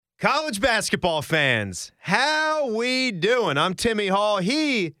College basketball fans, how we doing? I'm Timmy Hall.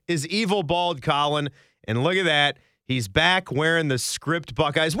 He is Evil Bald Colin. And look at that. He's back wearing the Script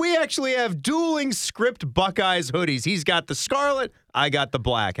Buckeyes. We actually have dueling Script Buckeyes hoodies. He's got the scarlet. I got the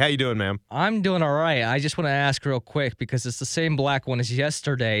black. How you doing, ma'am? I'm doing all right. I just want to ask real quick because it's the same black one as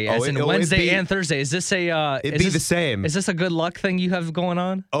yesterday, as in Wednesday and Thursday. Is this a? It'd be the same. Is this a good luck thing you have going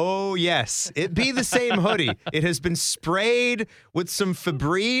on? Oh yes, it'd be the same hoodie. It has been sprayed with some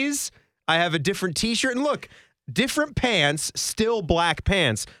Febreze. I have a different T-shirt, and look, different pants, still black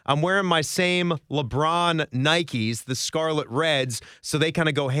pants. I'm wearing my same LeBron Nikes, the Scarlet Reds, so they kind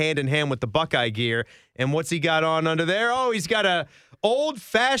of go hand in hand with the Buckeye gear. And what's he got on under there? Oh, he's got a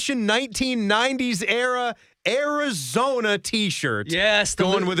old-fashioned 1990s era Arizona T-shirt. Yes,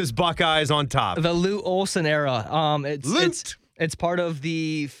 going with his Buckeyes on top. The Lou Olson era. It's part of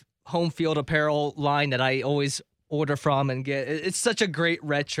the home field apparel line that I always order from and get. It's such a great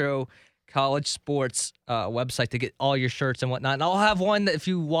retro college sports website to get all your shirts and whatnot. And I'll have one that if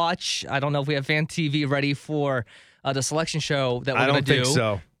you watch, I don't know if we have Fan TV ready for the selection show that we're going to do. I don't think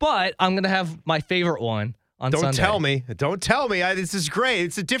so. But I'm going to have my favorite one on Sunday. Don't tell me. This is great.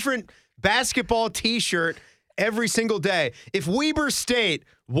 It's a different basketball T-shirt every single day. If Weber State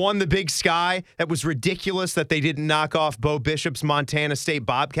won the Big Sky, that was ridiculous that they didn't knock off Bo Bishop's Montana State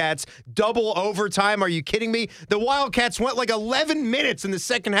Bobcats. Double overtime. Are you kidding me? The Wildcats went like 11 minutes in the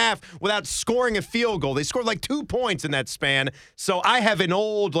second half without scoring a field goal. They scored like 2 points in that span. So I have an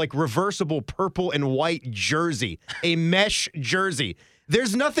old like reversible purple and white jersey, a mesh jersey.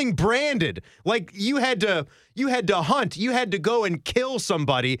 There's nothing branded. Like you had to hunt. You had to go and kill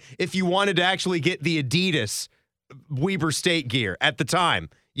somebody if you wanted to actually get the Adidas Weber State gear at the time.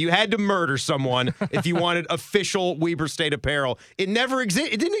 You had to murder someone if you wanted official Weber State apparel. It never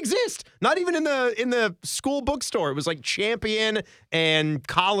existed. It didn't exist. Not even in the school bookstore. It was like Champion and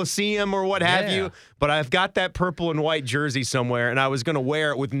Coliseum or what have you. But I've got that purple and white jersey somewhere, and I was going to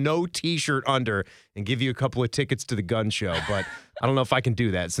wear it with no T-shirt under and give you a couple of tickets to the gun show. But I don't know if I can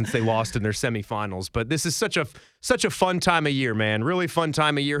do that since they lost in their semifinals. But this is such a fun time of year, man. Really fun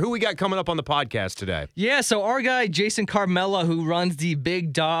time of year. Who we got coming up on the podcast today? Yeah, so our guy Jason Carmella, who runs the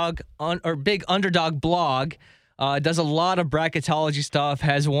Big Underdog blog, does a lot of bracketology stuff,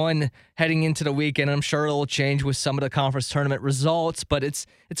 has one heading into the weekend. I'm sure it'll change with some of the conference tournament results, but it's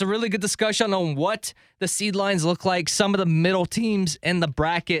a really good discussion on what the seed lines look like, some of the middle teams in the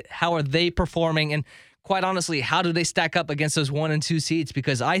bracket, how are they performing, and quite honestly, how do they stack up against those 1 and 2 seeds?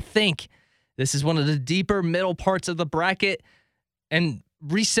 Because I think this is one of the deeper middle parts of the bracket and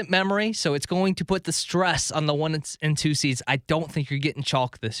recent memory, so it's going to put the stress on the 1 and 2 seeds. I don't think you're getting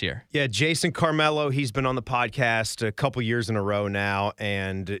chalk this year. Yeah, Jason Carmelo, he's been on the podcast a couple years in a row now,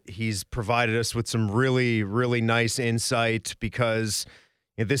 and he's provided us with some really, really nice insight because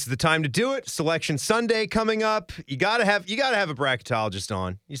this is the time to do it. Selection Sunday coming up. You gotta have a bracketologist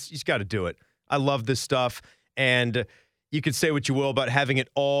on. You just got to do it. I love this stuff, and you could say what you will about having it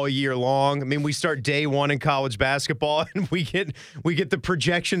all year long. I mean, we start day one in college basketball, and we get the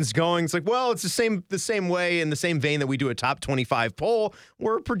projections going. It's like, well, it's the same way in the same vein that we do a top 25 poll.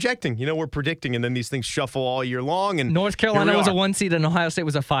 We're projecting, we're predicting, and then these things shuffle all year long. And North Carolina was a 1 seed, and Ohio State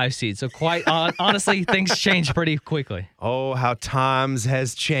was a 5 seed. So quite honestly, things change pretty quickly. Oh, how times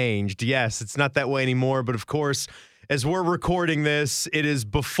has changed. Yes, it's not that way anymore, but of course, as we're recording this, it is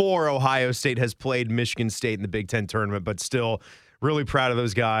before Ohio State has played Michigan State in the Big Ten tournament, but still really proud of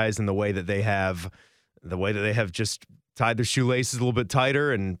those guys and the way that they have just tied their shoelaces a little bit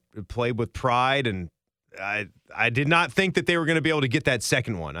tighter and played with pride. And I did not think that they were going to be able to get that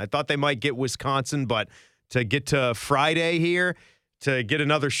second one. I thought they might get Wisconsin, but to get to Friday here, to get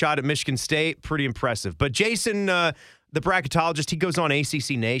another shot at Michigan State, pretty impressive. But Jason, the bracketologist, he goes on ACC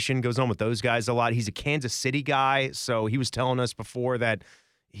Nation, goes on with those guys a lot. He's a Kansas City guy, so he was telling us before that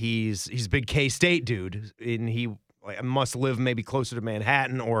he's a big K-State dude, and he must live maybe closer to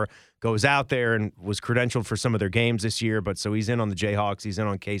Manhattan or goes out there and was credentialed for some of their games this year. But so he's in on the Jayhawks, he's in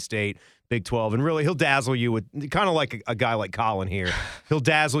on K-State, Big 12, and really he'll dazzle you with, kind of like a guy like Colin here, he'll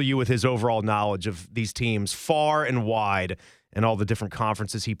dazzle you with his overall knowledge of these teams far and wide and all the different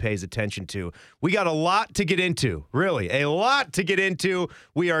conferences he pays attention to. We got a lot to get into, really, a lot to get into.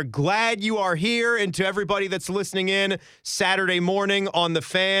 We are glad you are here, and to everybody that's listening in Saturday morning on The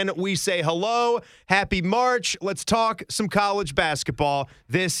Fan, we say hello, happy March. Let's talk some college basketball.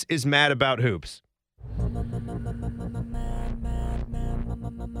 This is Mad About Hoops. 5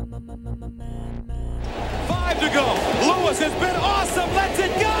 to go. Lewis has been awesome. Let's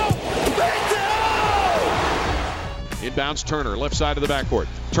it go. In Inbounds Turner, left side of the backcourt.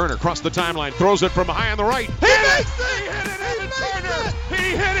 Turner across the timeline, throws it from high on the right. He makes it! He hit it, Evan Turner!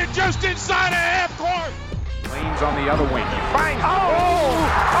 He hit it just inside of half court! Lane's on the other wing. He finds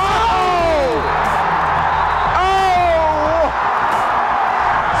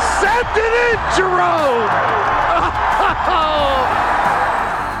Sent it in, Jerome!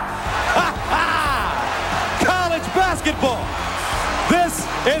 College basketball. This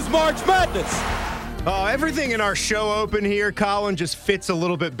is March Madness. Oh, everything in our show open here, Colin, just fits a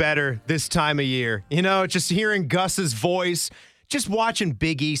little bit better this time of year. You know, just hearing Gus's voice, just watching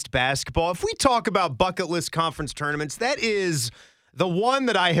Big East basketball. If we talk about bucket list conference tournaments, that is the one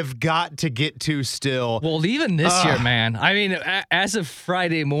that I have got to get to still. Well, even this year, man. I mean, as of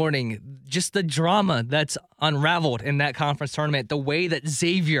Friday morning, just the drama that's unraveled in that conference tournament, the way that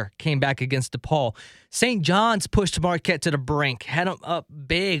Xavier came back against DePaul. St. John's pushed Marquette to the brink, had them up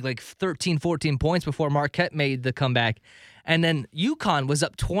big, like 13, 14 points before Marquette made the comeback. And then UConn was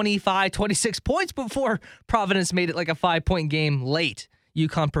up 25, 26 points before Providence made it like a 5-point game late.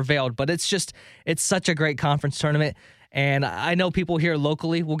 UConn prevailed, but it's such a great conference tournament. And I know people here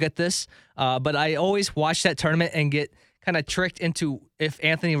locally will get this, but I always watch that tournament and get kind of tricked into if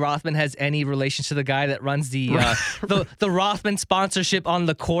Anthony Rothman has any relation to the guy that runs the Rothman sponsorship on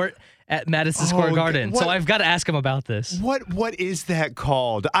the court at Madison Square Garden. So I've got to ask him about this. What is that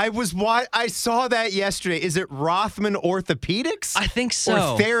called? I saw that yesterday. Is it Rothman Orthopedics? I think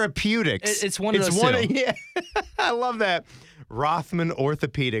so. Or Therapeutics? It's one of those two. Yeah, I love that. Rothman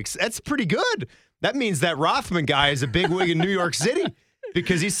Orthopedics. That's pretty good. That means that Rothman guy is a bigwig in New York City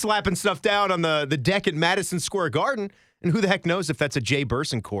because he's slapping stuff down on the deck at Madison Square Garden. And who the heck knows if that's a Jay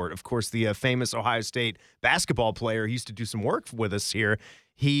Burson court? Of course, the famous Ohio State basketball player who used to do some work with us here.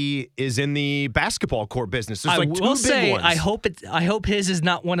 He is in the basketball court business. There's like two big ones. I hope his is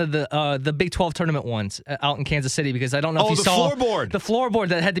not one of the Big 12 tournament ones out in Kansas City because I don't know if you saw floorboard. The floorboard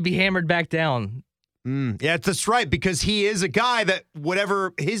that had to be hammered back down. Yeah, that's right, because he is a guy that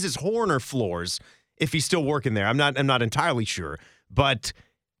whatever his is Horner floors, if he's still working there. I'm not entirely sure, but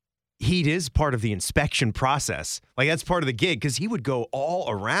he is part of the inspection process. Like, that's part of the gig, because he would go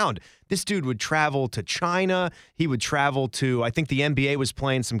all around. This dude would travel to China. He would travel to, I think the NBA was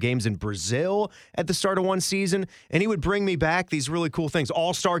playing some games in Brazil at the start of one season, and he would bring me back these really cool things.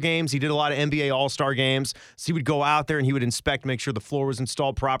 All-Star games. He did a lot of NBA All-Star games. So he would go out there and he would inspect, make sure the floor was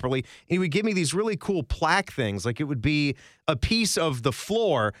installed properly. And he would give me these really cool plaque things. Like, it would be a piece of the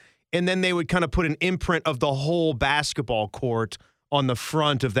floor, and then they would kind of put an imprint of the whole basketball court on the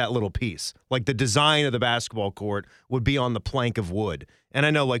front of that little piece. Like, the design of the basketball court would be on the plank of wood. And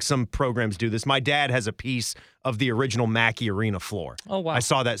I know, like, some programs do this. My dad has a piece of the original Mackey Arena floor. Oh, wow. I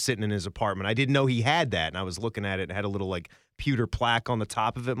saw that sitting in his apartment. I didn't know he had that, and I was looking at it. It had a little, like, pewter plaque on the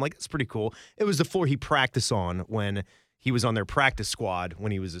top of it. I'm like, that's pretty cool. It was the floor he practiced on when he was on their practice squad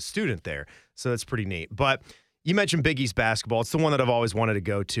when he was a student there. So that's pretty neat. But you mentioned Big East basketball. It's the one that I've always wanted to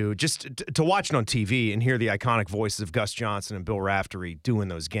go to, just to watch it on TV and hear the iconic voices of Gus Johnson and Bill Raftery doing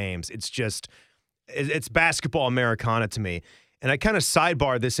those games. It's basketball Americana to me. And I kind of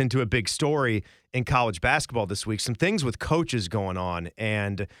sidebarred this into a big story in college basketball this week, some things with coaches going on.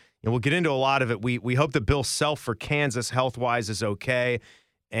 And we'll get into a lot of it. We hope that Bill Self for Kansas health-wise is okay.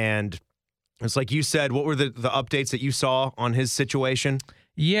 And it's like you said, what were the updates that you saw on his situation?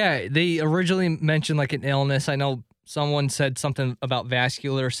 Yeah, they originally mentioned like an illness. I know someone said something about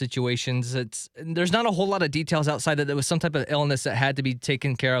vascular situations. There's not a whole lot of details outside that there was some type of illness that had to be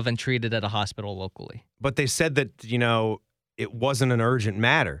taken care of and treated at a hospital locally. But they said that, it wasn't an urgent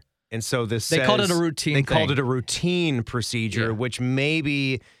matter. And so they called it a routine thing. They called it a routine procedure, which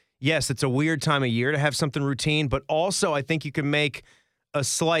maybe, yes, it's a weird time of year to have something routine, but also I think you can make a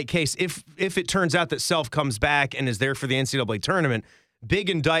slight case. If it turns out that Self comes back and is there for the NCAA tournament, big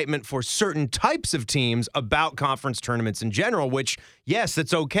indictment for certain types of teams about conference tournaments in general, which, yes,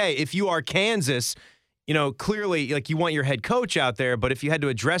 it's okay. If you are Kansas, clearly, like, you want your head coach out there, but if you had to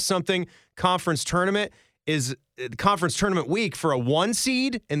address something, conference tournament week for a 1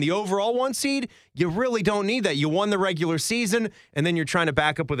 seed and the overall 1 seed, you really don't need that. You won the regular season, and then you're trying to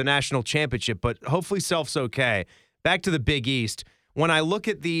back up with a national championship, but hopefully Self's okay. Back to the Big East. When I look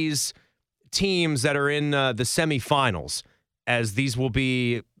at these teams that are in the semifinals, as these will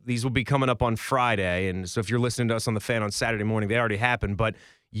be coming up on Friday, and so if you're listening to us on the Fan on Saturday morning, they already happened, but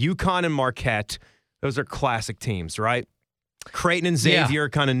UConn and Marquette, those are classic teams, right? Creighton and Xavier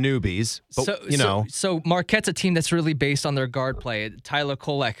kind of newbies, but So Marquette's a team that's really based on their guard play. Tyler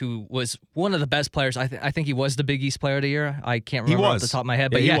Kolek, who was one of the best players, I think he was the Big East Player of the Year. I can't remember off the top of my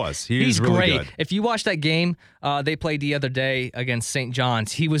head, but he was. He's really great. Good. If you watch that game they played the other day against St.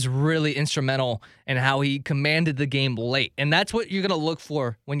 John's, he was really instrumental in how he commanded the game late, and that's what you're going to look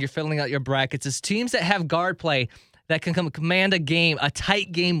for when you're filling out your brackets. Is teams that have guard play that can command a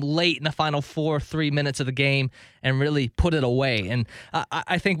tight game late in the final 3 minutes of the game and really put it away. And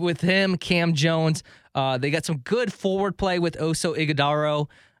I think with him, Cam Jones, they got some good forward play with Oso Ighodaro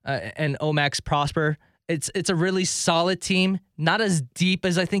and Omax Prosper. It's a really solid team, not as deep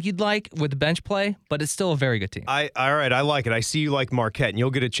as I think you'd like with bench play, but it's still a very good team. All right, I like it. I see you like Marquette, and you'll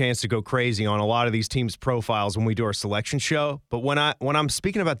get a chance to go crazy on a lot of these teams' profiles when we do our selection show. But when I'm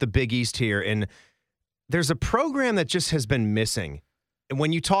speaking about the Big East here, and there's a program that just has been missing. And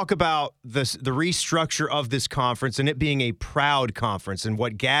when you talk about the restructure of this conference and it being a proud conference and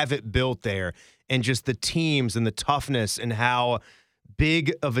what Gavitt built there and just the teams and the toughness and how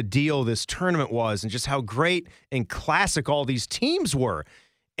big of a deal this tournament was and just how great and classic all these teams were.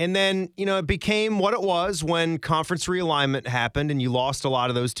 And then, it became what it was when conference realignment happened and you lost a lot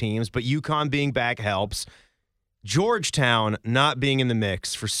of those teams, but UConn being back helps. Georgetown not being in the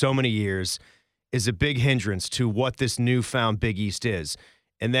mix for so many years is a big hindrance to what this newfound Big East is.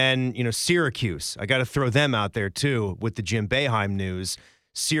 And then, Syracuse, I got to throw them out there too with the Jim Boeheim news.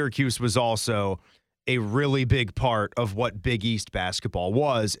 Syracuse was also a really big part of what Big East basketball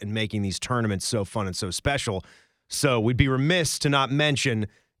was and making these tournaments so fun and so special. So we'd be remiss to not mention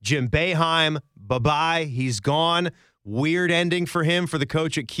Jim Boeheim. Bye-bye. He's gone. Weird ending for him, for the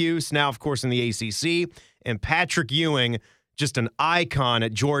coach at Cuse, now, of course, in the ACC. And Patrick Ewing, just an icon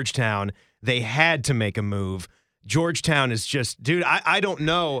at Georgetown. They had to make a move. Georgetown is just, dude, I don't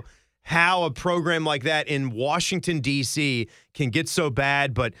know how a program like that in Washington, D.C. can get so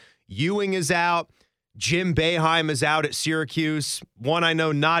bad, but Ewing is out. Jim Boeheim is out at Syracuse. One I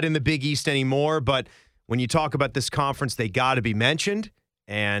know not in the Big East anymore, but when you talk about this conference, they got to be mentioned.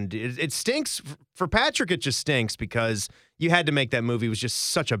 And it stinks. For Patrick, it just stinks because you had to make that move. He was just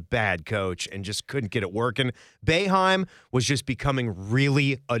such a bad coach and just couldn't get it working. Boeheim was just becoming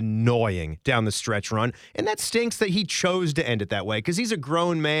really annoying down the stretch run. And that stinks that he chose to end it that way because he's a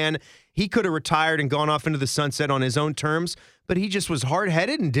grown man. He could have retired and gone off into the sunset on his own terms, but he just was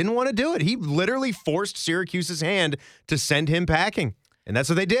hard-headed and didn't want to do it. He literally forced Syracuse's hand to send him packing. And that's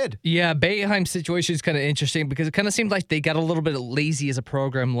what they did. Yeah, Boeheim's situation is kind of interesting because it kind of seemed like they got a little bit lazy as a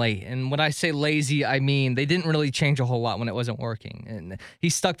program late. And when I say lazy, I mean they didn't really change a whole lot when it wasn't working. And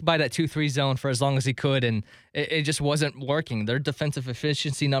he stuck by that 2-3 zone for as long as he could, and it just wasn't working. Their defensive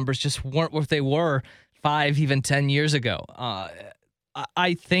efficiency numbers just weren't what they were 5, even 10 years ago.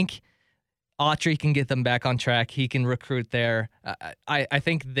 I think Autry can get them back on track. He can recruit there. I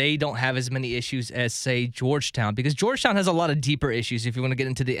think they don't have as many issues as, say, Georgetown, because Georgetown has a lot of deeper issues if you want to get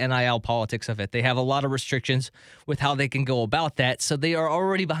into the NIL politics of it. They have a lot of restrictions with how they can go about that, so they are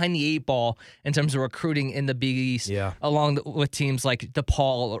already behind the 8 ball in terms of recruiting in the Big East, along with teams like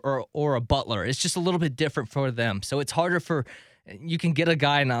DePaul or a Butler. It's just a little bit different for them, so it's harder for... You can get a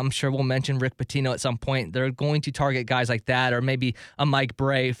guy, and I'm sure we'll mention Rick Pitino at some point. They're going to target guys like that, or maybe a Mike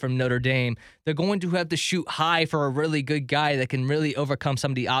Bray from Notre Dame. They're going to have to shoot high for a really good guy that can really overcome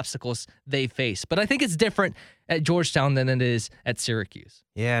some of the obstacles they face. But I think it's different at Georgetown than it is at Syracuse.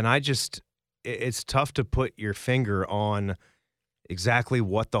 Yeah, and it's tough to put your finger on exactly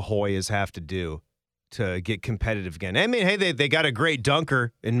what the Hoyas have to do to get competitive again. I mean, hey, they got a great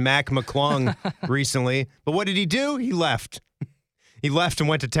dunker in Mac McClung recently, but what did he do? He left. He left and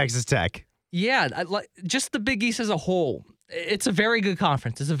went to Texas Tech. Yeah, just the Big East as a whole. It's a very good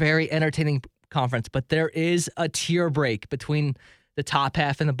conference. It's a very entertaining conference, but there is a tier break between the top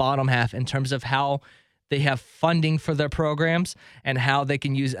half and the bottom half in terms of how they have funding for their programs and how they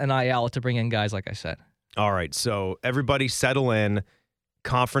can use NIL to bring in guys, like I said. All right, so everybody settle in.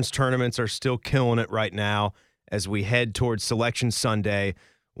 Conference tournaments are still killing it right now as we head towards Selection Sunday.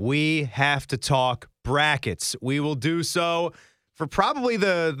 We have to talk brackets. We will do so for probably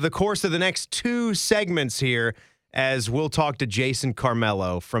the course of the next 2 segments here, as we'll talk to Jason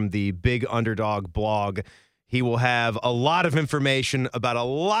Carmelo from the Big Underdog blog. He will have a lot of information about a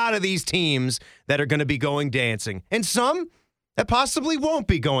lot of these teams that are going to be going dancing, and some that possibly won't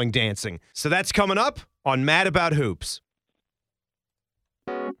be going dancing. So that's coming up on Mad About Hoops.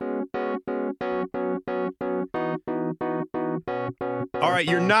 All right,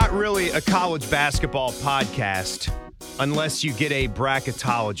 you're not really a college basketball podcast unless you get a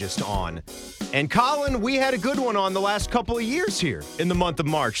bracketologist on. And Colin, we had a good one on the last couple of years here in the month of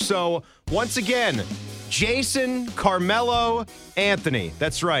March. So once again, Jason Carmelo Anthony.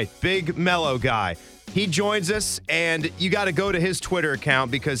 That's right, big mellow guy. He joins us, and you got to go to his Twitter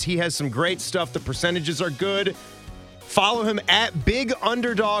account because he has some great stuff. The percentages are good. Follow him at Big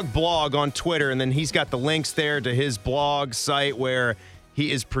Underdog Blog on Twitter, and then he's got the links there to his blog site where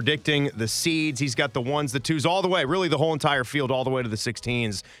he is predicting the seeds. He's got the ones, the twos, all the way, really the whole entire field, all the way to the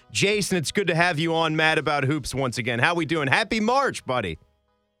 16s. Jason, it's good to have you on Mad About Hoops once again. How we doing? Happy March, buddy.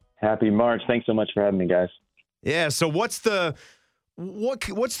 Happy March. Thanks so much for having me, guys. Yeah, so what's the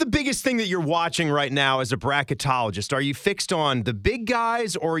biggest thing that you're watching right now as a bracketologist? Are you fixed on the big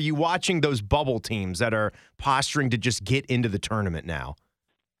guys, or are you watching those bubble teams that are posturing to just get into the tournament now?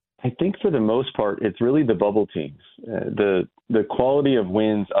 I think for the most part, it's really the bubble teams. The quality of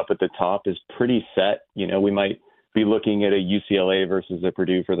wins up at the top is pretty set. You know, we might be looking at a UCLA versus a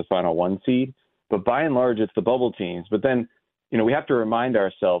Purdue for the final 1 seed, but by and large, it's the bubble teams. But then, you know, we have to remind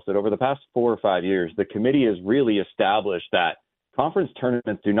ourselves that over the past 4 or 5 years, the committee has really established that conference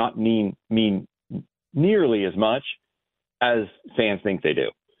tournaments do not mean nearly as much as fans think they do.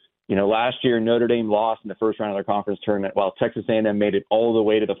 You know, last year, Notre Dame lost in the first round of their conference tournament, while Texas A&M made it all the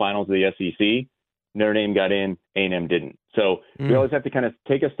way to the finals of the SEC. Notre Dame got in, A&M didn't. So we always have to kind of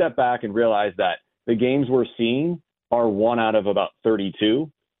take a step back and realize that the games we're seeing are 1 out of about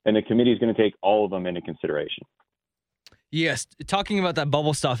 32, and the committee is going to take all of them into consideration. Yes, talking about that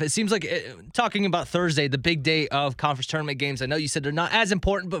bubble stuff, it seems like talking about Thursday, the big day of conference tournament games, I know you said they're not as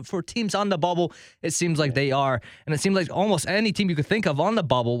important, but for teams on the bubble, it seems like they are. And it seems like almost any team you could think of on the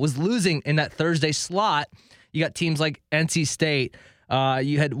bubble was losing in that Thursday slot. You got teams like NC State.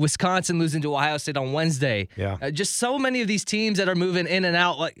 You had Wisconsin losing to Ohio State on Wednesday. Yeah. Just so many of these teams that are moving in and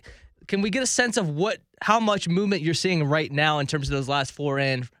out. Like, can we get a sense of how much movement you're seeing right now in terms of those last 4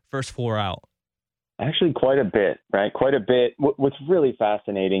 in, first 4 out? Actually, quite a bit, right? Quite a bit. What's really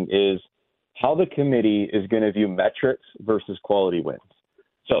fascinating is how the committee is going to view metrics versus quality wins.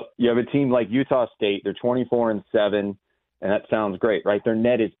 So you have a team like Utah State. They're 24-7, and that sounds great, right? Their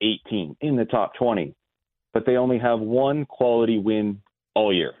net is 18 in the top 20, but they only have 1 quality win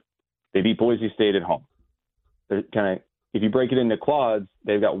all year. They beat Boise State at home. They're kind of, if you break it into quads,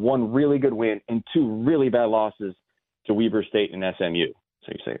 they've got 1 really good win and 2 really bad losses to Weber State and SMU.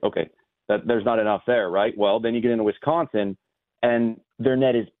 So you say, okay, there's not enough there, right? Well, then you get into Wisconsin, and their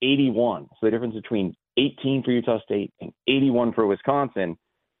net is 81. So the difference between 18 for Utah State and 81 for Wisconsin,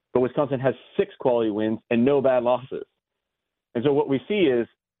 but Wisconsin has 6 quality wins and no bad losses. And so what we see is,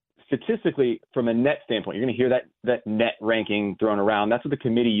 statistically, from a net standpoint, you're going to hear that net ranking thrown around. That's what the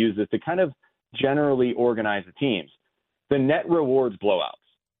committee uses to kind of generally organize the teams. The net rewards blowouts,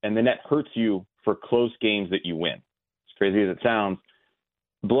 and the net hurts you for close games that you win. As crazy as it sounds,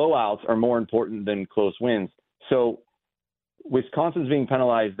 blowouts are more important than close wins. So Wisconsin's being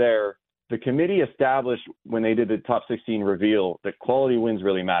penalized there. The committee established when they did the top 16 reveal that quality wins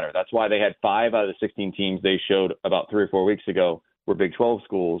really matter. That's why they had 5 out of the 16 teams they showed about 3 or 4 weeks ago were Big 12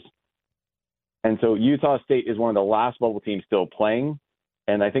 schools. And so Utah State is one of the last bubble teams still playing,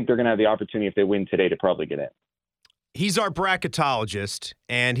 and I think they're going to have the opportunity, if they win today, to probably get in. He's our bracketologist,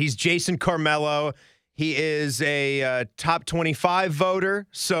 and he's Jason Carmelo. He is a top 25 voter,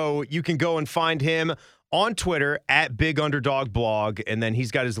 so you can go and find him on Twitter at Big Underdog Blog, and then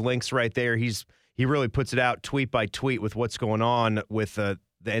he's got his links right there. He really puts it out tweet by tweet with what's going on with the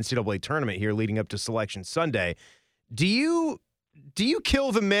NCAA tournament here leading up to Selection Sunday. Do you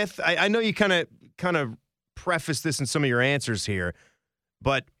kill the myth? I know you kind of preface this in some of your answers here,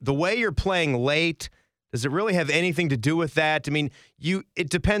 but the way you're playing late, does it really have anything to do with that? I mean, it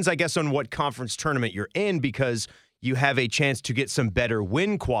depends, I guess, on what conference tournament you're in, because you have a chance to get some better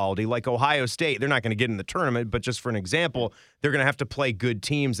win quality. Like Ohio State, they're not going to get in the tournament, but just for an example, they're going to have to play good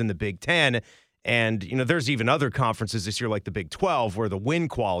teams in the Big Ten. And, you know, there's even other conferences this year, like the Big 12, where the win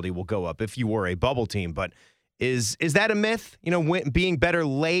quality will go up if you were a bubble team. But is that a myth? You know, being better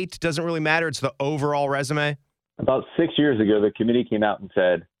late doesn't really matter. It's the overall resume. About 6 years ago, the committee came out and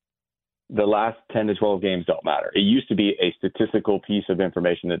said, the last 10 to 12 games don't matter. It used to be a statistical piece of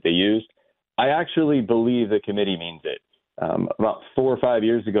information that they used. I actually believe the committee means it. About 4 or 5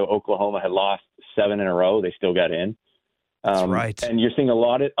 years ago, Oklahoma had lost 7 in a row. They still got in. That's right. And you're seeing a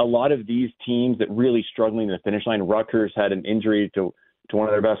lot of these teams that really struggling to the finish line. Rutgers had an injury to one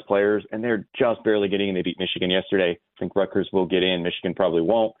of their best players, and they're just barely getting in. They beat Michigan yesterday. I think Rutgers will get in. Michigan probably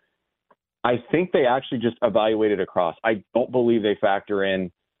won't. I think they actually just evaluated across. I don't believe they factor in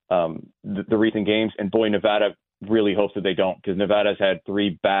the recent games. And boy, Nevada really hopes that they don't, because Nevada's had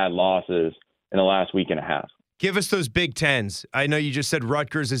 3 bad losses in the last week and a half. Give us those Big Tens. I know you just said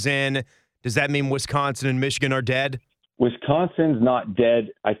Rutgers is in. Does that mean Wisconsin and Michigan are dead? Wisconsin's not dead.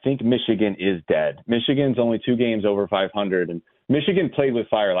 I think Michigan is dead. Michigan's only 2 games over 500, and Michigan played with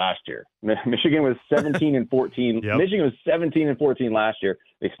fire last year. Michigan was 17-14. Yep. Michigan was 17-14 last year.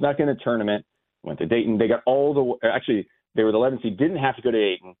 They snuck in a tournament, went to Dayton. They got actually, they were the 11th seed, didn't have to go to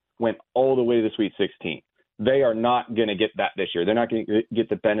Dayton, went all the way to the Sweet 16. They are not going to get that this year. They're not going to get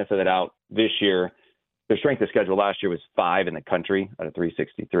the benefit of it out this year. Their strength of schedule last year was 5 in the country out of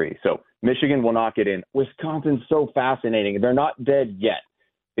 363. So Michigan will not get in. Wisconsin's so fascinating. They're not dead yet.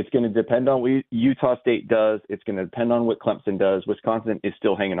 It's going to depend on what Utah State does. It's going to depend on what Clemson does. Wisconsin is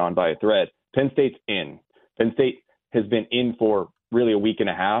still hanging on by a thread. Penn State's in. Penn State has been in for really a week and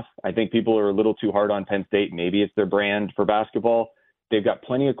a half. I think people are a little too hard on Penn State. Maybe it's their brand for basketball. They've got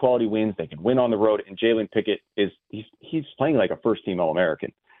plenty of quality wins. They can win on the road. And Jalen Pickett he's playing like a first-team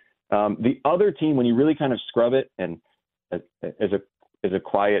All-American. The other team, when you really kind of scrub it, and as a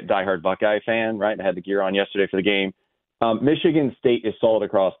quiet, diehard Buckeye fan, right? I had the gear on yesterday for the game. Michigan State is solid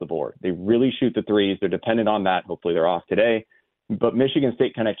across the board. They really shoot the threes. They're dependent on that. Hopefully they're off today. But Michigan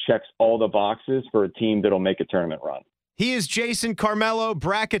State kind of checks all the boxes for a team that'll make a tournament run. He is Jason Carmelo,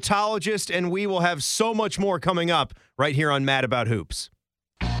 bracketologist, and we will have so much more coming up right here on Mad About Hoops.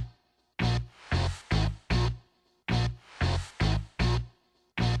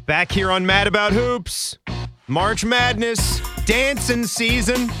 Back here on Mad About Hoops, March Madness, dancing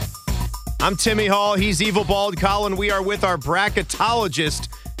season. I'm Timmy Hall. He's Evil Bald Colin. We are with our bracketologist,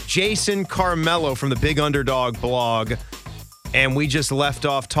 Jason Carmelo from the Big Underdog blog. And we just left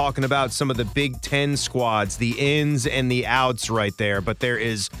off talking about some of the Big Ten squads, the ins and the outs right there. But there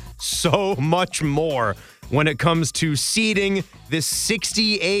is so much more when it comes to seeding this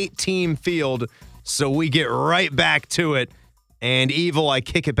 68-team field. So we get right back to it. And Evil, I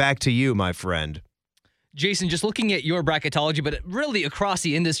kick it back to you, my friend. Jason, just looking at your bracketology, but really across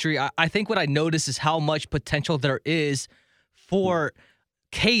the industry, I think what I notice is how much potential there is for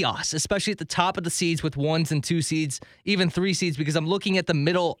chaos, especially at the top of the seeds with 1s and 2 seeds, even 3 seeds, because I'm looking at the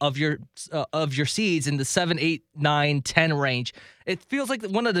middle of your seeds in the 7, 8, 9, 10 range. It feels like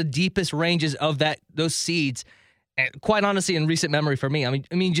one of the deepest ranges of those seeds, and quite honestly, in recent memory for me. I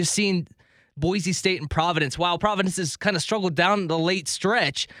mean, just seeing Boise State and Providence. Wow, Providence has kind of struggled down the late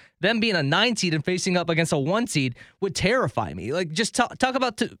stretch. Them being a 9 seed and facing up against a 1 seed would terrify me. Like, just talk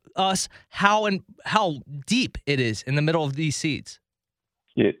about to us how deep it is in the middle of these seeds.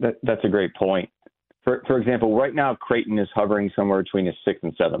 Yeah, that's a great point. For example, right now Creighton is hovering somewhere between a 6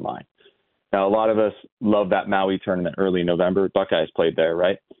 and 7 line. Now, a lot of us love that Maui tournament early in November. Buckeyes played there,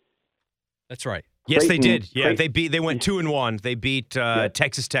 right? That's right. Yes, they did. Yeah, they went 2-1. They beat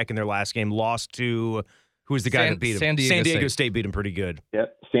Texas Tech in their last game. Lost to who was the guy that beat them? San Diego State beat them pretty good.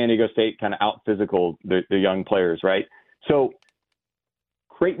 Yep, San Diego State kind of out physical the young players, right? So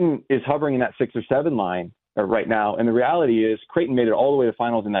Creighton is hovering in that 6 or 7 line right now, and the reality is Creighton made it all the way to the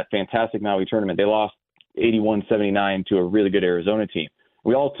finals in that fantastic Maui tournament. They lost 81-79 to a really good Arizona team.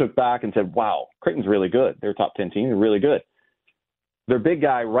 We all took back and said, "Wow, Creighton's really good. They're a top 10 team. They're really good." Their big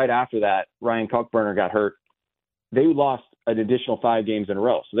guy right after that, Ryan Kalkbrenner, got hurt. They lost an additional 5 games in a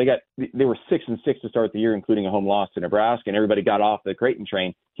row. So they were 6-6 to start the year, including a home loss to Nebraska, and everybody got off the Creighton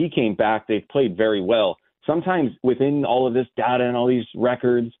train. He came back. They've played very well. Sometimes within all of this data and all these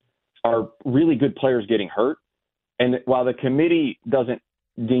records are really good players getting hurt. And while the committee doesn't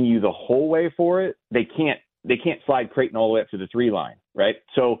ding you the whole way for it, they can't slide Creighton all the way up to the 3 line, right?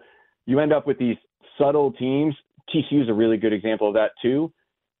 So you end up with these subtle teams. TCU is a really good example of that too.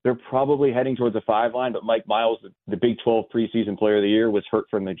 They're probably heading towards the 5 line, but Mike Miles, the Big 12 preseason player of the year, was hurt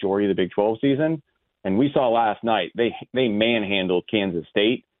for the majority of the Big 12 season. And we saw last night, they manhandled Kansas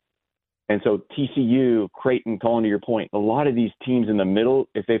State. And so TCU, Creighton, calling to your point, a lot of these teams in the middle,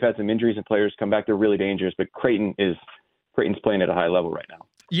 if they've had some injuries and players come back, they're really dangerous. But Creighton's playing at a high level right now.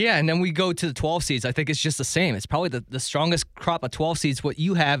 Yeah, and then we go to the 12 seeds. I think it's just the same. It's probably the strongest crop of 12 seeds, what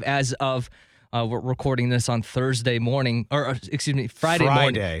you have as of we're recording this on Thursday morning, or excuse me, Friday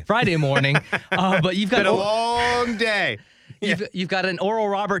morning. But you've got been a long day. You've got an Oral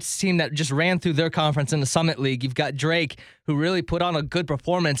Roberts team that just ran through their conference in the Summit League. You've got Drake, who really put on a good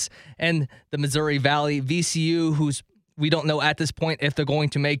performance, and the Missouri Valley, VCU, who's we don't know at this point if they're going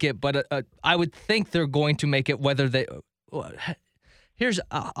to make it, but I would think they're going to make it. Whether they,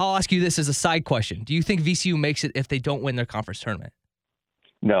 I'll ask you this as a side question: do you think VCU makes it if they don't win their conference tournament?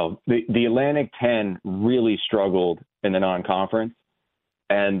 No, the Atlantic 10 really struggled in the non-conference,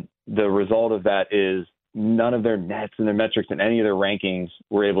 and the result of that is none of their nets and their metrics and any of their rankings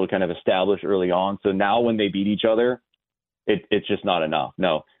were able to kind of establish early on. So now when they beat each other, it's just not enough.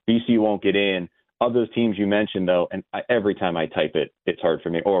 No, VCU won't get in. Of those teams you mentioned, though, and every time I type it, it's hard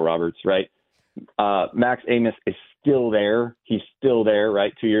for me. Oral Roberts, right? Max Amos is still there. He's still there,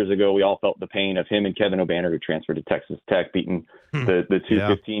 right? 2 years ago, we all felt the pain of him and Kevin O'Banner, who transferred to Texas Tech, beating the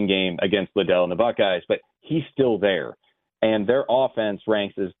 2-15 game against Liddell and the Buckeyes. But he's still there. And their offense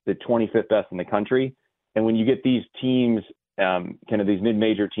ranks as the 25th best in the country. And when you get these teams, kind of these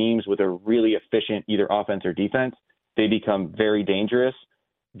mid-major teams with a really efficient either offense or defense, they become very dangerous.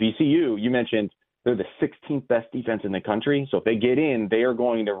 VCU, you mentioned, they're the 16th best defense in the country. So if they get in, they are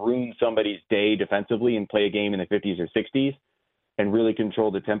going to ruin somebody's day defensively and play a game in the 50s or 60s and really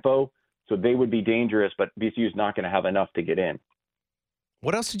control the tempo. So they would be dangerous, but VCU is not going to have enough to get in.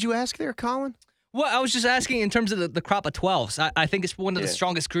 What else did you ask there, Colin? Well, I was just asking in terms of the crop of 12s. I think it's one of the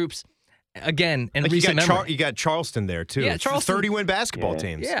strongest groups, again, in recent memory. You got Charleston there, too. Yeah, Charleston. 30-win basketball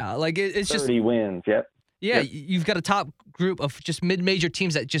teams. Yeah, like it's 30 just 30 wins, yep. Yeah, Yep. you've got a top group of just mid-major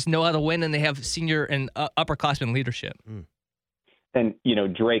teams that just know how to win, and they have senior and upperclassmen leadership. And, you know,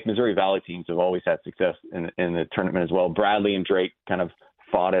 Drake, Missouri Valley teams have always had success in the tournament as well. Bradley and Drake kind of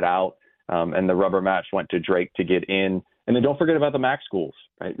fought it out, and the rubber match went to Drake to get in. And then don't forget about the MAC schools,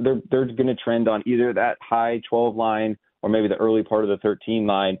 right? They're going to trend on either that high 12 line or maybe the early part of the 13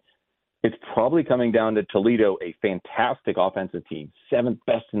 line. It's probably coming down to Toledo, a fantastic offensive team, 7th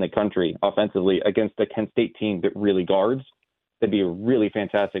best in the country offensively against a Kent State team that really guards. That'd be a really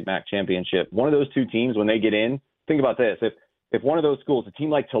fantastic MAC championship. One of those two teams, when they get in, think about this. If one of those schools, a team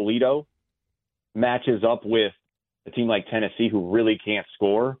like Toledo, matches up with a team like Tennessee who really can't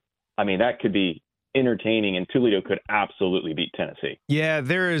score, I mean, that could be entertaining, and Toledo could absolutely beat Tennessee. Yeah,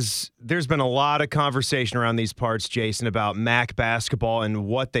 there's been a lot of conversation around these parts, Jason, about MAC basketball and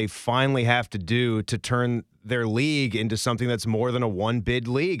what they finally have to do to turn their league into something that's more than a one-bid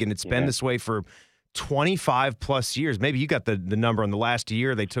league, and it's been this way for 25 plus years. Maybe you got the number on the last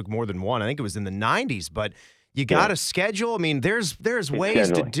year they took more than one. I think it was in the 90s, but you got to schedule. I mean, there's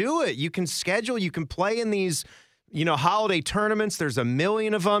ways to do it. You can schedule, you can play in these holiday tournaments. There's a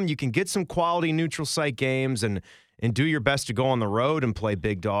million of them. You can get some quality neutral site games and do your best to go on the road and play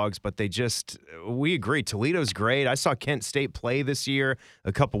big dogs. But we agree. Toledo's great. I saw Kent State play this year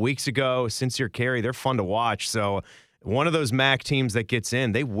a couple weeks ago. Sincere Carry, they're fun to watch. So one of those MAC teams that gets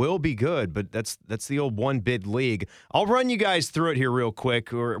in, they will be good, but that's the old one-bid league. I'll run you guys through it here real quick,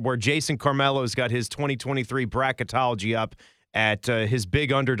 where Jason Carmelo's got his 2023 bracketology up at his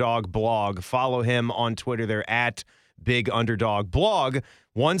Big Underdog blog. Follow him on Twitter. They're at Big Underdog Blog.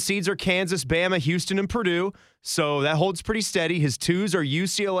 1 seeds are Kansas, Bama, Houston, and Purdue. So that holds pretty steady. His 2s are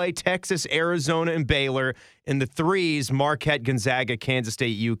UCLA, Texas, Arizona, and Baylor. And the 3s, Marquette, Gonzaga, Kansas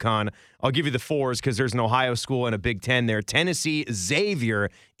State, UConn. I'll give you the 4s because there's an Ohio school and a Big Ten there. Tennessee, Xavier,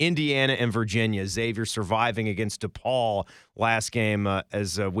 Indiana, and Virginia. Xavier surviving against DePaul last game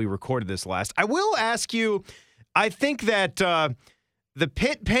as we recorded this last. I will ask you, I think that the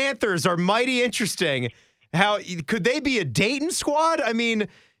Pitt Panthers are mighty interesting. How could they be a Dayton squad? I mean,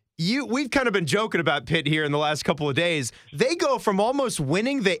 we've kind of been joking about Pitt here in the last couple of days. They go from almost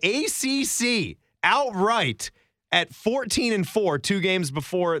winning the ACC outright at 14-4, 2 games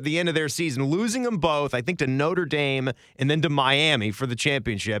before the end of their season, losing them both, I think, to Notre Dame and then to Miami for the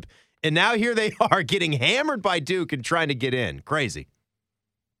championship. And now here they are getting hammered by Duke and trying to get in. Crazy.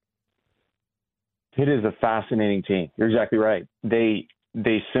 Pitt is a fascinating team. You're exactly right. They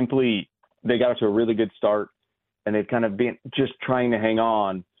got off to a really good start, and they've kind of been just trying to hang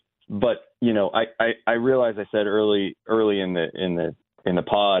on. But I realized I said early in the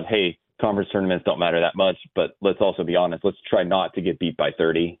pod, hey, conference tournaments don't matter that much, but let's also be honest. Let's try not to get beat by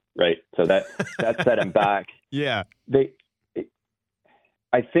 30, right? So that set them back. Yeah.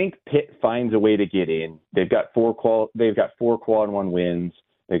 I think Pitt finds a way to get in. They've got 4 quad 1 wins.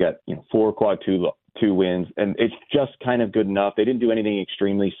 They got 4 quad 2 wins, and it's just kind of good enough. They didn't do anything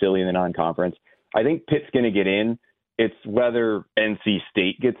extremely silly in the non-conference. I think Pitt's going to get in. It's whether NC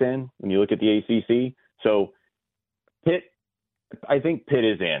State gets in when you look at the ACC. So I think Pitt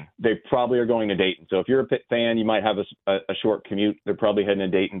is in. They probably are going to Dayton. So if you're a Pitt fan, you might have a short commute. They're probably heading to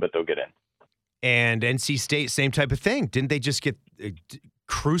Dayton, but they'll get in. And NC State, same type of thing. Didn't they just get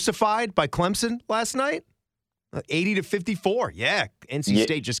crucified by Clemson last night? 80-54. Yeah, NC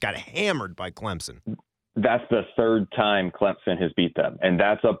State just got hammered by Clemson. That's the 3rd time Clemson has beat them, and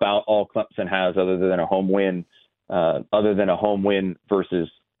that's about all Clemson has, other than a home win.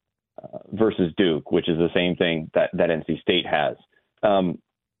 Versus Duke, which is the same thing that NC State has.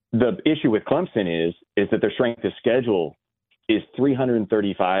 The issue with Clemson is that their strength of schedule is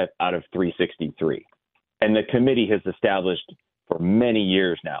 335 out of 363, and the committee has established for many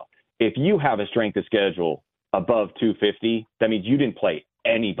years now, if you have a strength of schedule above 250, that means you didn't play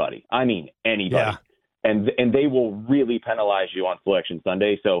anybody. I mean anybody. Yeah. And they will really penalize you on Selection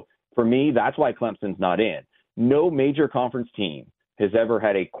Sunday. So for me, that's why Clemson's not in. no major conference team has ever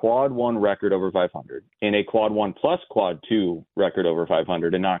had a quad 1 record over 500 and a quad 1 plus quad 2 record over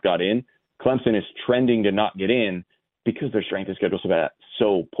 500 and not got in. Clemson is trending to not get in because their strength of schedule is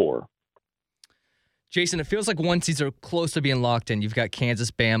so poor. Jason, it feels like one seeds are close to being locked in. You've got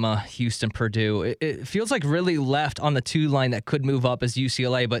Kansas, Bama, Houston, Purdue. It feels like really left on the 2 line that could move up as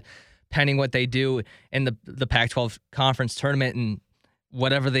UCLA, but pending what they do in the Pac-12 conference tournament and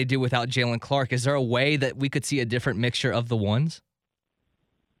whatever they do without Jalen Clark, is there a way that we could see a different mixture of the ones?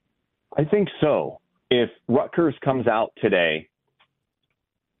 I think so. If Rutgers comes out today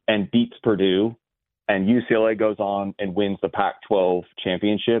and beats Purdue and UCLA goes on and wins the Pac-12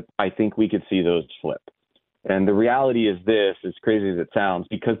 championship, I think we could see those flip. And the reality is this, as crazy as it sounds,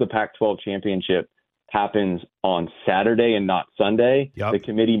 because the Pac-12 championship happens on Saturday and not Sunday, the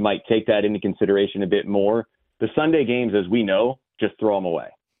committee might take that into consideration a bit more. The Sunday games, as we know, just throw them away,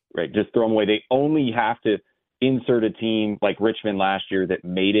 right? Just throw them away. They only have to insert a team like Richmond last year that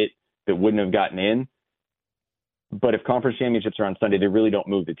made it, that wouldn't have gotten in. But if conference championships are on Sunday, they really don't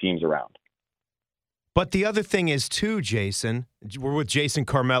move the teams around. But the other thing is, too, Jason, we're with Jason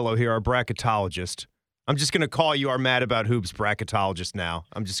Carmelo here, our bracketologist. I'm just going to call you our Mad About Hoops bracketologist now.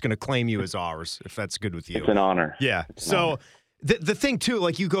 I'm just going to claim you as ours, if that's good with you. It's an honor. Yeah. So the thing, too,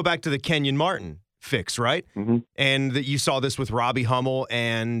 like you go back to the Kenyon Martin fix, right? Mm-hmm. And you saw this with Robbie Hummel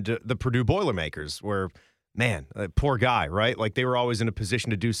and the Purdue Boilermakers, where, man, poor guy, right? Like they were always in a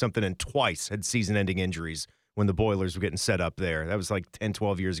position to do something and twice had season-ending injuries when the Boilers were getting set up there. That was like 10,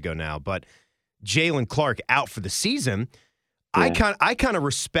 12 years ago now. But Jalen Clark out for the season, yeah. I kind of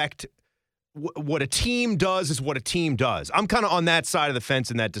respect what a team does is what a team does. I'm kind of on that side of the fence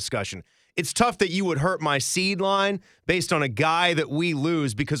in that discussion. It's tough that you would hurt my seed line based on a guy that we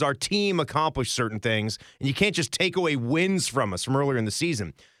lose because our team accomplished certain things, and you can't just take away wins from us from earlier in the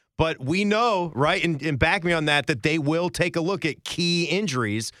season. But we know, right, and back me on that they will take a look at key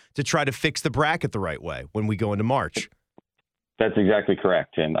injuries to try to fix the bracket the right way when we go into March. That's exactly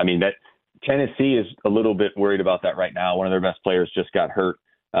correct, Tim. I mean, that Tennessee is a little bit worried about that right now. One of their best players just got hurt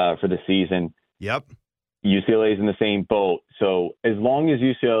for the season. Yep. UCLA is in the same boat. So as long as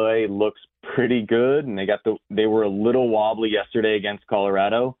UCLA looks pretty good, and they were a little wobbly yesterday against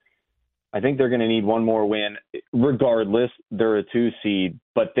Colorado, I think they're going to need one more win. Regardless, they're a 2 seed,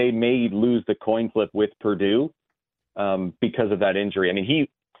 but they may lose the coin flip with Purdue because of that injury. I mean,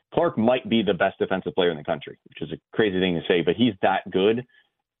 Clark might be the best defensive player in the country, which is a crazy thing to say, but he's that good,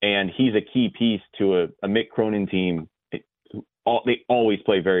 and he's a key piece to a Mick Cronin team. They always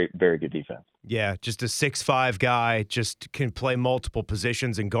play very, very good defense. Yeah, just a 6'5" guy, just can play multiple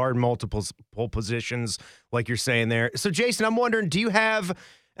positions and guard multiple positions, like you're saying there. So, Jason, I'm wondering, do you have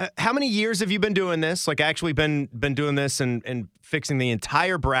how many years have you been doing this? Like, actually been doing this and fixing the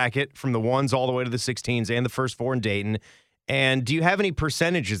entire bracket from the 1s all the way to the 16s and the first 4 in Dayton? And do you have any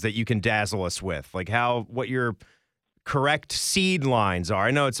percentages that you can dazzle us with? Like what your correct seed lines are?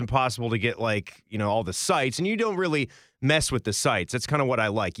 I know it's impossible to get all the sites, and you don't really mess with the sites. That's kind of what I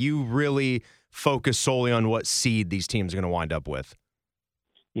like. You really focus solely on what seed these teams are going to wind up with.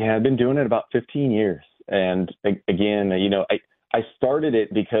 Yeah, I've been doing it about 15 years. And again, I started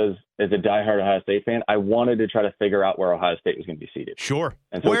it because as a diehard Ohio State fan, I wanted to try to figure out where Ohio State was going to be seated. Sure.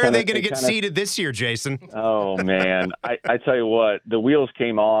 So where are they going to get seated this year, Jason? Oh, man. I tell you what, the wheels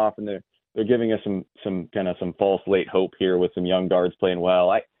came off, and they're giving us some false late hope here with some young guards playing well.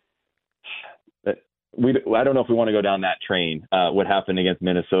 I don't know if we want to go down that train, what happened against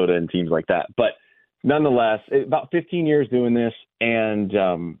Minnesota and teams like that. But nonetheless, about 15 years doing this, and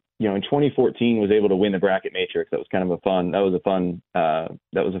in 2014 was able to win the bracket matrix. That was kind of a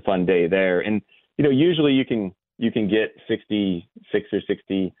fun day there. And usually you can get 66 or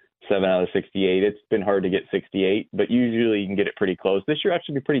 67 out of 68. It's been hard to get 68, but usually you can get it pretty close. This year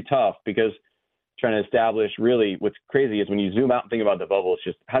actually be pretty tough because trying to establish really what's crazy is when you zoom out and think about the bubble, it's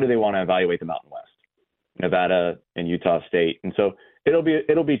just how do they want to evaluate the Mountain West? Nevada and Utah State. And so it'll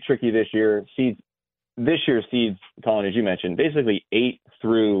be tricky this year. This year's seeds, Colin, as you mentioned, basically 8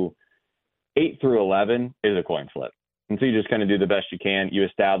 through 11 is a coin flip. And so you just kind of do the best you can. You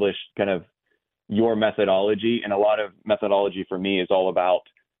establish kind of your methodology, and a lot of methodology for me is all about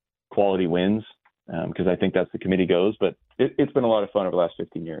quality wins because I think that's the committee goes. But it's been a lot of fun over the last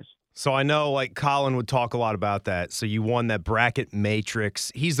 15 years. So I know Colin would talk a lot about that. So you won that bracket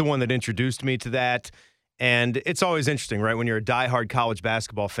matrix. He's the one that introduced me to that. And it's always interesting, right? When you're a diehard college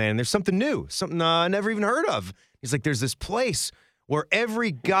basketball fan, there's something new, something I never even heard of. He's like, there's this place where every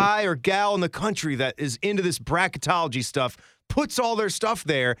guy or gal in the country that is into this bracketology stuff puts all their stuff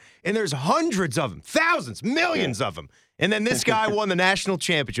there, and there's hundreds of them, thousands, millions of them. And then this guy won the national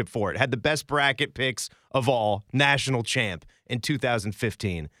championship for it. Had the best bracket picks of all, national champ in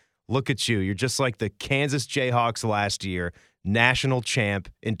 2015. Look at you. You're just like the Kansas Jayhawks last year, national champ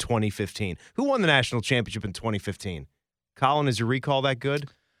in 2015. Who won the national championship in 2015? Colin, is your recall that good?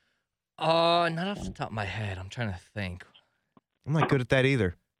 Not off the top of my head. I'm trying to think. I'm not good at that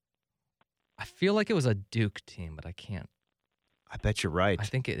either. I feel like it was a Duke team, but I can't. I bet you're right. I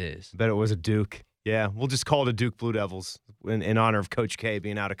think it is. I bet it was a Duke. Yeah, we'll just call it a Duke Blue Devils in honor of Coach K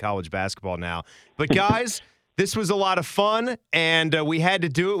being out of college basketball now. But guys, this was a lot of fun, and we had to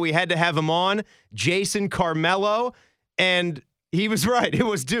do it. We had to have him on, Jason Carmelo, and he was right. It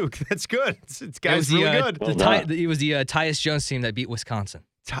was Duke. That's good. It's guys really good. It was the Tyus Jones team that beat Wisconsin.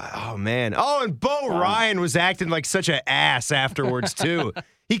 Oh, man. Oh, and Bo Ryan was acting like such an ass afterwards, too.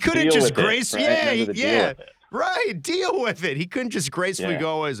 He couldn't just gracefully. Yeah. Right, deal with it. He couldn't just gracefully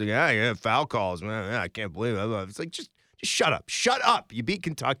go away. He's like, yeah, foul calls, man. I can't believe it. It's like, just shut up. Shut up. You beat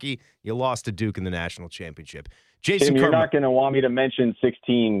Kentucky. You lost to Duke in the national championship. Jason, Tim, you're not going to want me to mention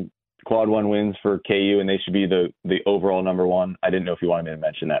 16 quad one wins for KU, and they should be the overall number one. I didn't know if you wanted me to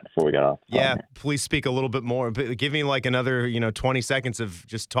mention that before we got off. Yeah, please speak a little bit more. Give me like another 20 seconds of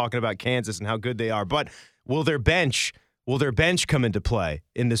just talking about Kansas and how good they are. But will their bench come into play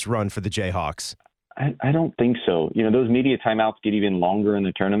in this run for the Jayhawks? I don't think so. Those media timeouts get even longer in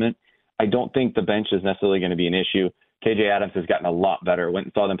the tournament. I don't think the bench is necessarily going to be an issue. KJ Adams has gotten a lot better. Went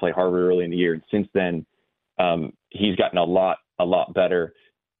and saw them play Harvard early in the year, and since then, he's gotten a lot better.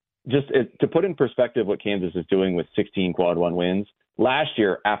 Just to put in perspective what Kansas is doing with 16 quad one wins, last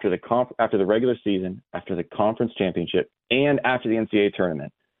year after the regular season, after the conference championship, and after the NCAA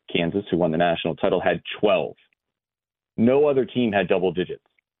tournament, Kansas, who won the national title, had 12. No other team had double digits.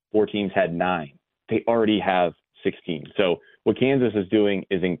 4 teams had 9. They already have 16. So what Kansas is doing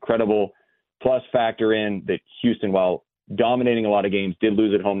is incredible. Plus factor in that Houston, while dominating a lot of games, did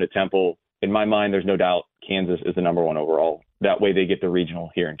lose at home to Temple. In my mind, there's no doubt Kansas is the number one overall. That way they get the regional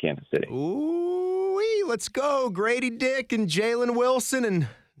here in Kansas City. Ooh, let's go. Grady Dick and Jalen Wilson and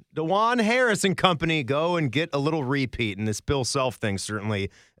DeJuan Harris and company go and get a little repeat. And this Bill Self thing,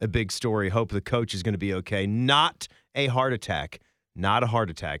 certainly a big story. Hope the coach is going to be okay. Not a heart attack. Not a heart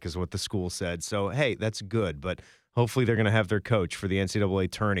attack is what the school said. So, hey, that's good. But hopefully they're going to have their coach for the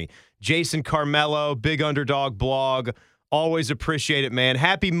NCAA tourney. Jason Carmelo, Big Underdog Blog. Always appreciate it, man.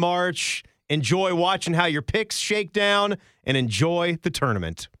 Happy March. Enjoy watching how your picks shake down and enjoy the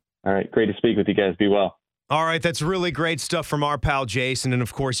tournament. All right. Great to speak with you guys. Be well. All right. That's really great stuff from our pal Jason. And,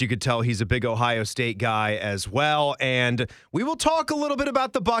 of course, you could tell he's a big Ohio State guy as well. And we will talk a little bit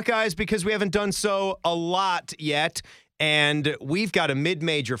about the Buckeyes because we haven't done so a lot yet. And we've got a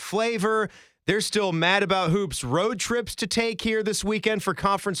mid-major flavor. There's still Mad About Hoops road trips to take here this weekend for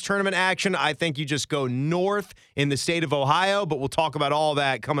conference tournament action. I think you just go north in the state of Ohio, but we'll talk about all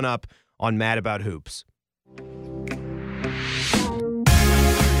that coming up on Mad About Hoops.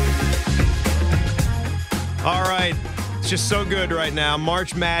 All right. It's just so good right now.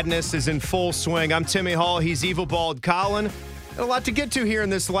 March Madness is in full swing. I'm Timmy Hall. He's Evil Bald Colin. A lot to get to here in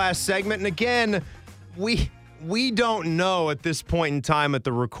this last segment. And again, we don't know at this point in time at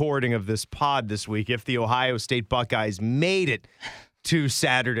the recording of this pod this week if the Ohio State Buckeyes made it to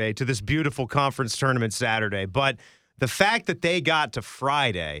Saturday, to this beautiful conference tournament Saturday. But the fact that they got to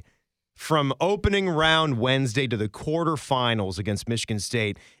Friday, from opening round Wednesday to the quarterfinals against Michigan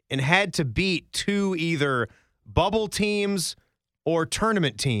State, and had to beat 2 either bubble teams or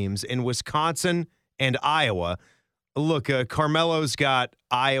tournament teams in Wisconsin and Iowa. Look, Carmelo's got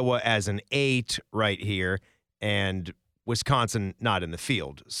Iowa as an 8 right here, and Wisconsin not in the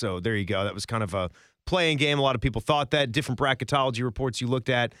field. So there you go. That was kind of a playing game. A lot of people thought that. Different bracketology reports you looked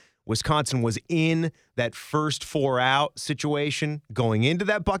at, Wisconsin was in that first 4-out situation going into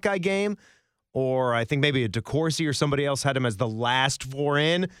that Buckeye game. Or I think maybe a DeCourcy or somebody else had him as the last 4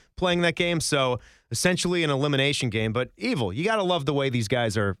 in playing that game. So essentially an elimination game. But Evil, you got to love the way these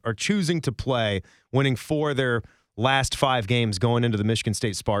guys are choosing to play, winning 4 of their last 5 games going into the Michigan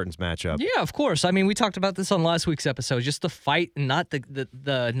State Spartans matchup. Yeah, of course. I mean, we talked about this on last week's episode. Just the fight and not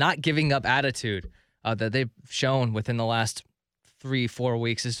the not giving up attitude that they've shown within the last 3-4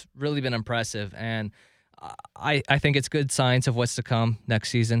 weeks has really been impressive. And I think it's good signs of what's to come next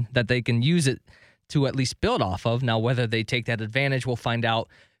season, that they can use it to at least build off of. Now, whether they take that advantage, we'll find out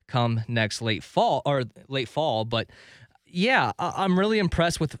come next late fall. But yeah, I'm really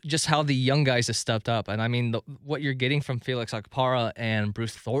impressed with just how the young guys have stepped up. And I mean, what you're getting from Felix Akpara and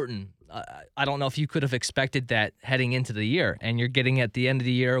Bruce Thornton I don't know if you could have expected that heading into the year, and you're getting at the end of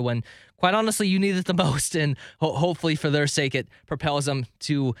the year when, quite honestly, you need it the most, and hopefully for their sake it propels them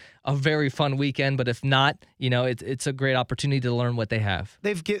to a very fun weekend. But if not, it's a great opportunity to learn what they have.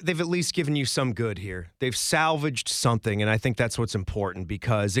 They've at least given you some good here. They've salvaged something, and I think that's what's important,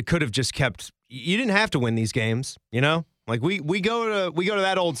 because it could have just kept. You didn't have to win these games, Like we go to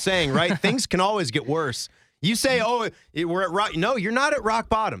that old saying, right? Things can always get worse. You say, we're at rock. No, you're not at rock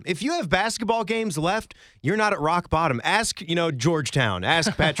bottom. If you have basketball games left, you're not at rock bottom. Ask, Georgetown.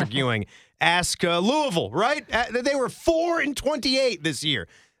 Ask Patrick Ewing. Ask Louisville, right? They were 4-28 this year.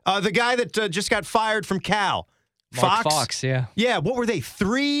 The guy that just got fired from Cal. Mark Fox, yeah. Yeah, what were they,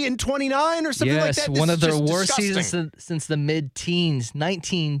 3-29 or something like that? Yes, one of their worst disgusting. seasons since the mid-teens,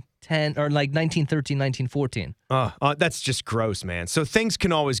 1910 or like 1913, 1914. That's just gross, man. So things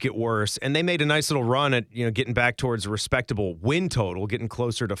can always get worse, and they made a nice little run at getting back towards a respectable win total, getting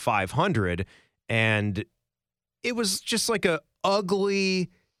closer to 500, and it was just like a ugly,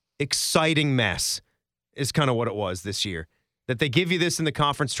 exciting mess is kind of what it was this year. That they give you this in the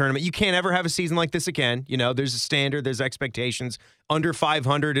conference tournament. You can't ever have a season like this again. There's a standard, there's expectations. Under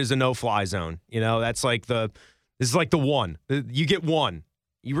 500 is a no-fly zone. This is like the one. You get one.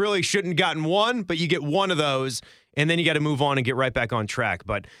 You really shouldn't have gotten one, but you get one of those, and then you got to move on and get right back on track.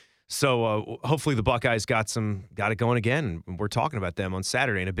 But so hopefully the Buckeyes got it going again. We're talking about them on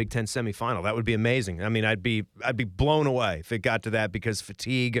Saturday in a Big Ten semifinal. That would be amazing. I mean, I'd be blown away if it got to that, because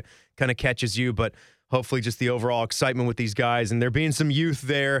fatigue kind of catches you, but hopefully just the overall excitement with these guys and there being some youth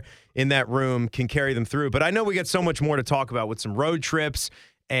there in that room can carry them through. But I know we got so much more to talk about with some road trips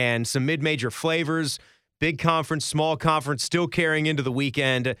and some mid-major flavors. Big conference, small conference, still carrying into the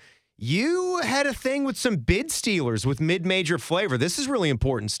weekend. You had a thing with some bid stealers with mid-major flavor. This is really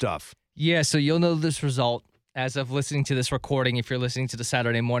important stuff. Yeah, so you'll know this result as of listening to this recording if you're listening to the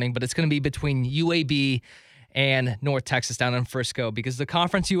Saturday morning, but it's going to be between UAB and North Texas down in Frisco, because the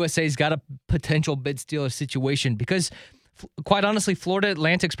Conference USA's got a potential bid stealer situation, because quite honestly, Florida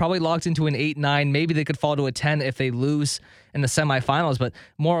Atlantic's probably locked into an 8-9. Maybe they could fall to a 10 if they lose in the semifinals, but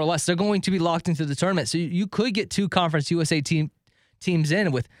more or less, they're going to be locked into the tournament. So you could get two Conference USA teams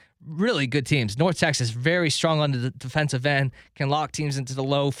in with really good teams. North Texas, very strong on the defensive end, can lock teams into the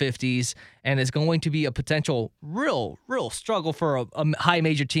low 50s, and is going to be a potential real struggle for a high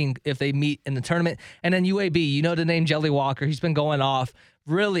major team if they meet in the tournament. And then UAB, the name Jelly Walker, he's been going off.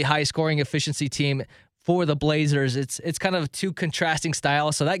 Really high scoring efficiency team for the Blazers. It's kind of two contrasting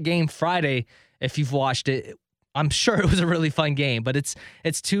styles. So that game Friday, if you've watched it, I'm sure it was a really fun game, but it's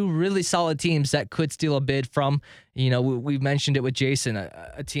two really solid teams that could steal a bid from, we mentioned it with Jason,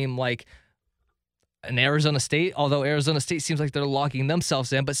 a team like an Arizona State, although Arizona State seems like they're locking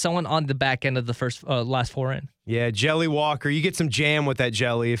themselves in, but someone on the back end of the last four in. Yeah, Jelly Walker, you get some jam with that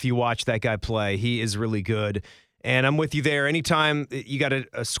Jelly if you watch that guy play. He is really good. And I'm with you there. Anytime you got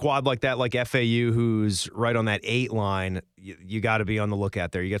a squad like that, like FAU, who's right on that 8 line, you got to be on the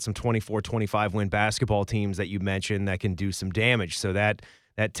lookout there. You got some 24-25 win basketball teams that you mentioned that can do some damage. So that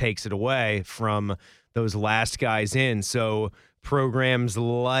takes it away from those last guys in. So programs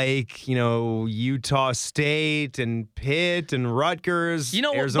like, Utah State and Pitt and Rutgers,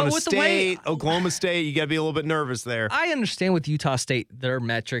 Arizona State, Oklahoma State, you got to be a little bit nervous there. I understand with Utah State, their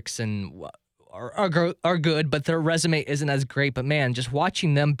metrics and are good, but their resume isn't as great. But man, just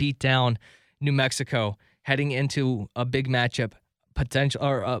watching them beat down New Mexico heading into a big matchup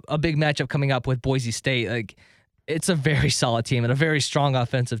a big matchup coming up with Boise State, like, it's a very solid team and a very strong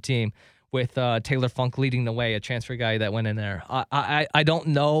offensive team with Taylor Funk leading the way, a transfer guy that went in there. I don't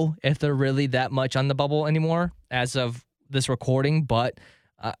know if they're really that much on the bubble anymore as of this recording, but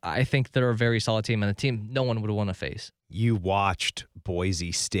I think they're a very solid team and a team no one would want to face. You watched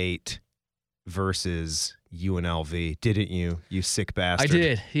Boise State versus UNLV, didn't you? You sick bastard. I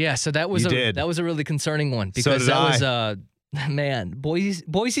did. Yeah, so that was a really concerning one, because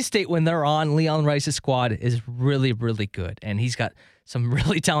Boise State, when they're on, Leon Rice's squad is really, really good, and he's got some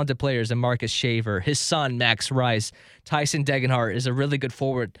really talented players. And Marcus Shaver, his son Max Rice, Tyson Degenhart is a really good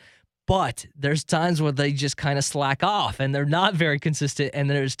forward. But there's times where they just kind of slack off, and they're not very consistent. And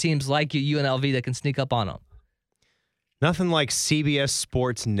there's teams like UNLV that can sneak up on them. Nothing like CBS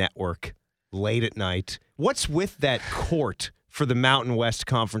Sports Network. Late at night. What's with that court for the Mountain West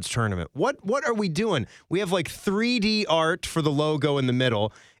Conference Tournament? What are we doing? We have like 3D art for the logo in the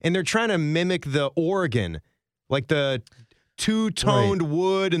middle, and they're trying to mimic the Oregon, like the two-toned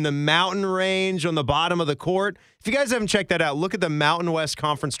wood and the mountain range on the bottom of the court. If you guys haven't checked that out, look at the Mountain West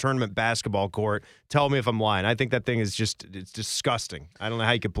Conference Tournament basketball court. Tell me if I'm lying. I think that thing is it's disgusting. I don't know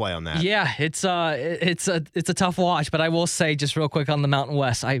how you could play on that. Yeah, it's a tough watch, but I will say just real quick on the Mountain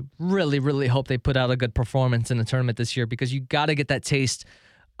West, I really, really hope they put out a good performance in the tournament this year because you got to get that taste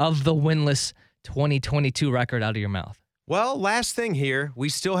of the winless 2022 record out of your mouth. Well, last thing here, we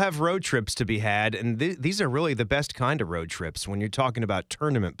still have road trips to be had, and these are really the best kind of road trips when you're talking about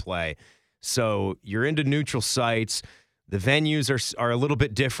tournament play. So you're into neutral sites. The venues are a little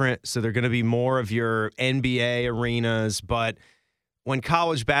bit different, so they're going to be more of your NBA arenas. But when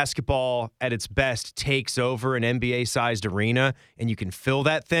college basketball at its best takes over an NBA-sized arena and you can fill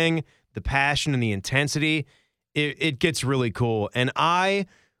that thing, the passion and the intensity, it gets really cool. And I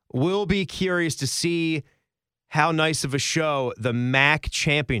will be curious to see how nice of a show the MAC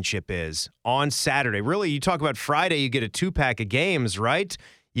championship is on Saturday. Really, you talk about Friday, you get a 2-pack of games, right?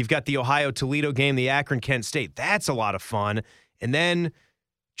 You've got the Ohio-Toledo game, the Akron-Kent State. That's a lot of fun. And then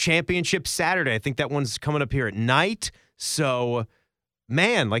championship Saturday. I think that one's coming up here at night. So,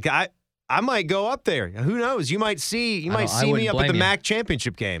 man, like I might go up there. Who knows? You might see me up at the MAC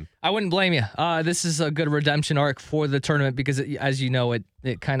championship game. I wouldn't blame you. This is a good redemption arc for the tournament because, as you know, it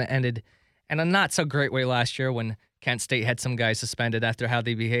kind of ended in a not-so-great way last year when Kent State had some guys suspended after how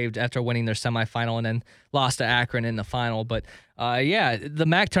they behaved after winning their semifinal and then lost to Akron in the final. But, yeah, the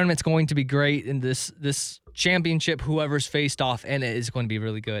MAC tournament's going to be great, and this championship, whoever's faced off in it is going to be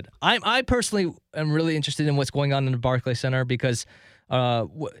really good. I personally am really interested in what's going on in the Barclays Center because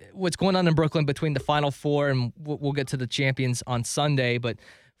what's going on in Brooklyn between the Final Four, and we'll get to the champions on Sunday, but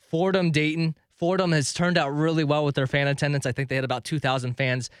Fordham-Dayton. Fordham has turned out really well with their fan attendance. I think they had about 2,000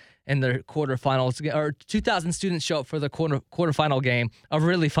 fans in their quarterfinals, or 2,000 students show up for the quarterfinal game. A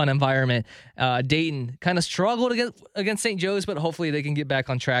really fun environment. Dayton kind of struggled against St. Joe's, but hopefully they can get back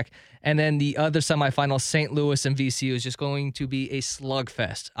on track. And then the other semifinals, St. Louis and VCU, is just going to be a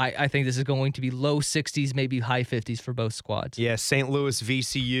slugfest. I think this is going to be low 60s, maybe high 50s for both squads. Yeah, St. Louis,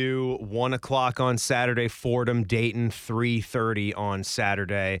 VCU, 1 o'clock on Saturday. Fordham, Dayton, 3:30 on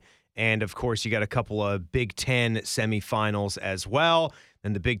Saturday. And, of course, you got a couple of Big Ten semifinals as well.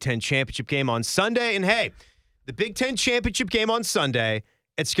 And the Big Ten championship game on Sunday. And, hey, the Big Ten championship game on Sunday,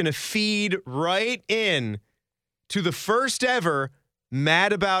 it's going to feed right in to the first ever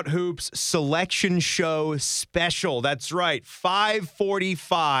Mad About Hoops selection show special. That's right,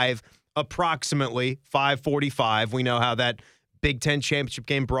 5:45, approximately 5:45. We know how that Big Ten championship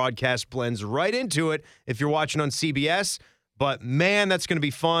game broadcast blends right into it if you're watching on CBS. But, man, that's going to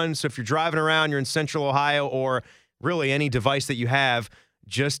be fun. So if you're driving around, you're in Central Ohio, or really any device that you have,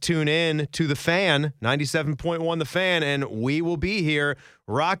 just tune in to The Fan, 97.1 The Fan, and we will be here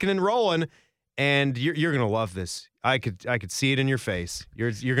rocking and rolling. And you're going to love this. I could see it in your face.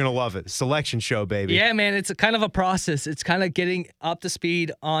 You're going to love it. Selection show, baby. Yeah, man, it's a kind of a process. It's kind of getting up to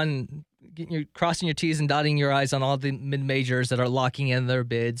speed on crossing your T's and dotting your I's on all the mid-majors that are locking in their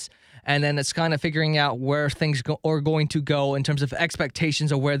bids. And then it's kind of figuring out where things are going to go in terms of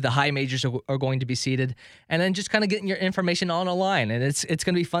expectations of where the high majors are going to be seated. And then just kind of getting your information on a line. And it's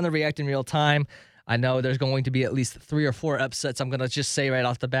going to be fun to react in real time. I know there's going to be at least 3 or 4 upsets. I'm going to just say right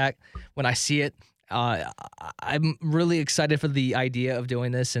off the bat when I see it. I'm really excited for the idea of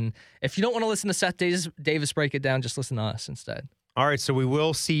doing this. And if you don't want to listen to Seth Davis break it down, just listen to us instead. All right, so we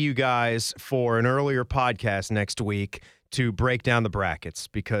will see you guys for an earlier podcast next week to break down the brackets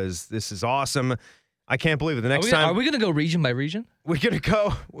because this is awesome. I can't believe it. The next time. Are we going to go region by region? We're going to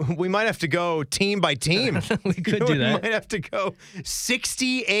go. We might have to go team by team. We could do that. We might have to go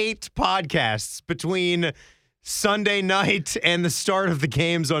 68 podcasts between Sunday night and the start of the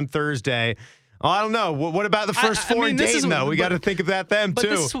games on Thursday. I don't know. What about the first 4 in Dayton, though? We got to think of them,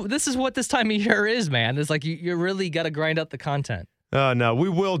 too. This is what this time of year is, man. It's like you really got to grind out the content. No, we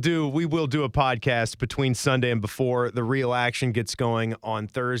will do a podcast between Sunday and before the real action gets going on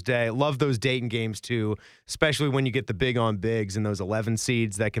Thursday. Love those Dayton games too, especially when you get the big on bigs and those 11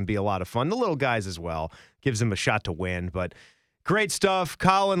 seeds. That can be a lot of fun. The little guys as well. Gives them a shot to win. But great stuff.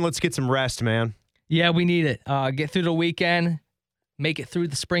 Colin, let's get some rest, man. Yeah, we need it. Get through the weekend, make it through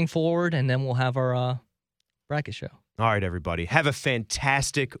the spring forward, and then we'll have our bracket show. All right, everybody. Have a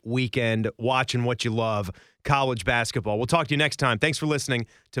fantastic weekend watching what you love, college basketball. We'll talk to you next time. Thanks for listening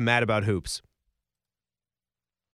to Mad About Hoops.